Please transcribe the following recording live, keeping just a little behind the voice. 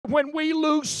when we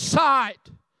lose sight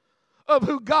of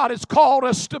who God has called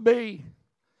us to be,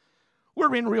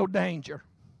 we're in real danger.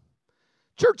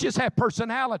 Churches have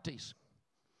personalities.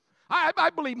 I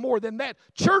believe more than that.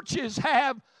 Churches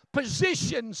have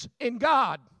positions in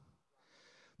God.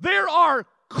 There are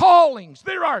callings.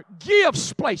 There are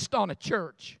gifts placed on a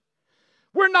church.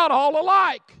 We're not all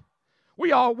alike.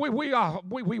 We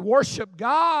worship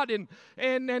God and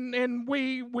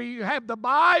we have the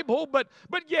Bible, but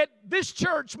yet this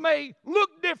church may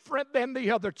look different than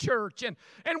the other church, and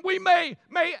we may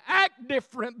act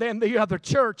different than the other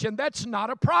church, and that's not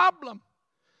a problem.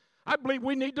 I believe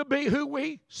we need to be who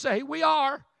we say we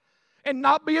are and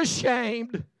not be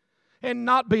ashamed and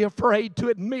not be afraid to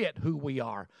admit who we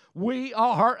are. We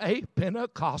are a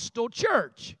Pentecostal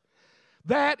church.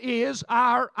 That is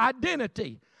our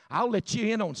identity. I'll let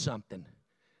you in on something.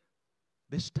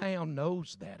 This town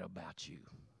knows that about you.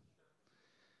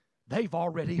 They've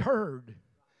already heard.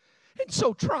 And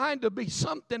so trying to be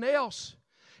something else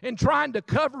and trying to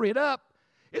cover it up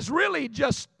is really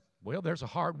just, well, there's a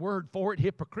hard word for it,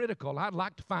 hypocritical. I'd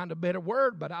like to find a better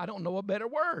word, but I don't know a better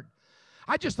word.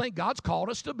 I just think God's called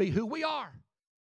us to be who we are.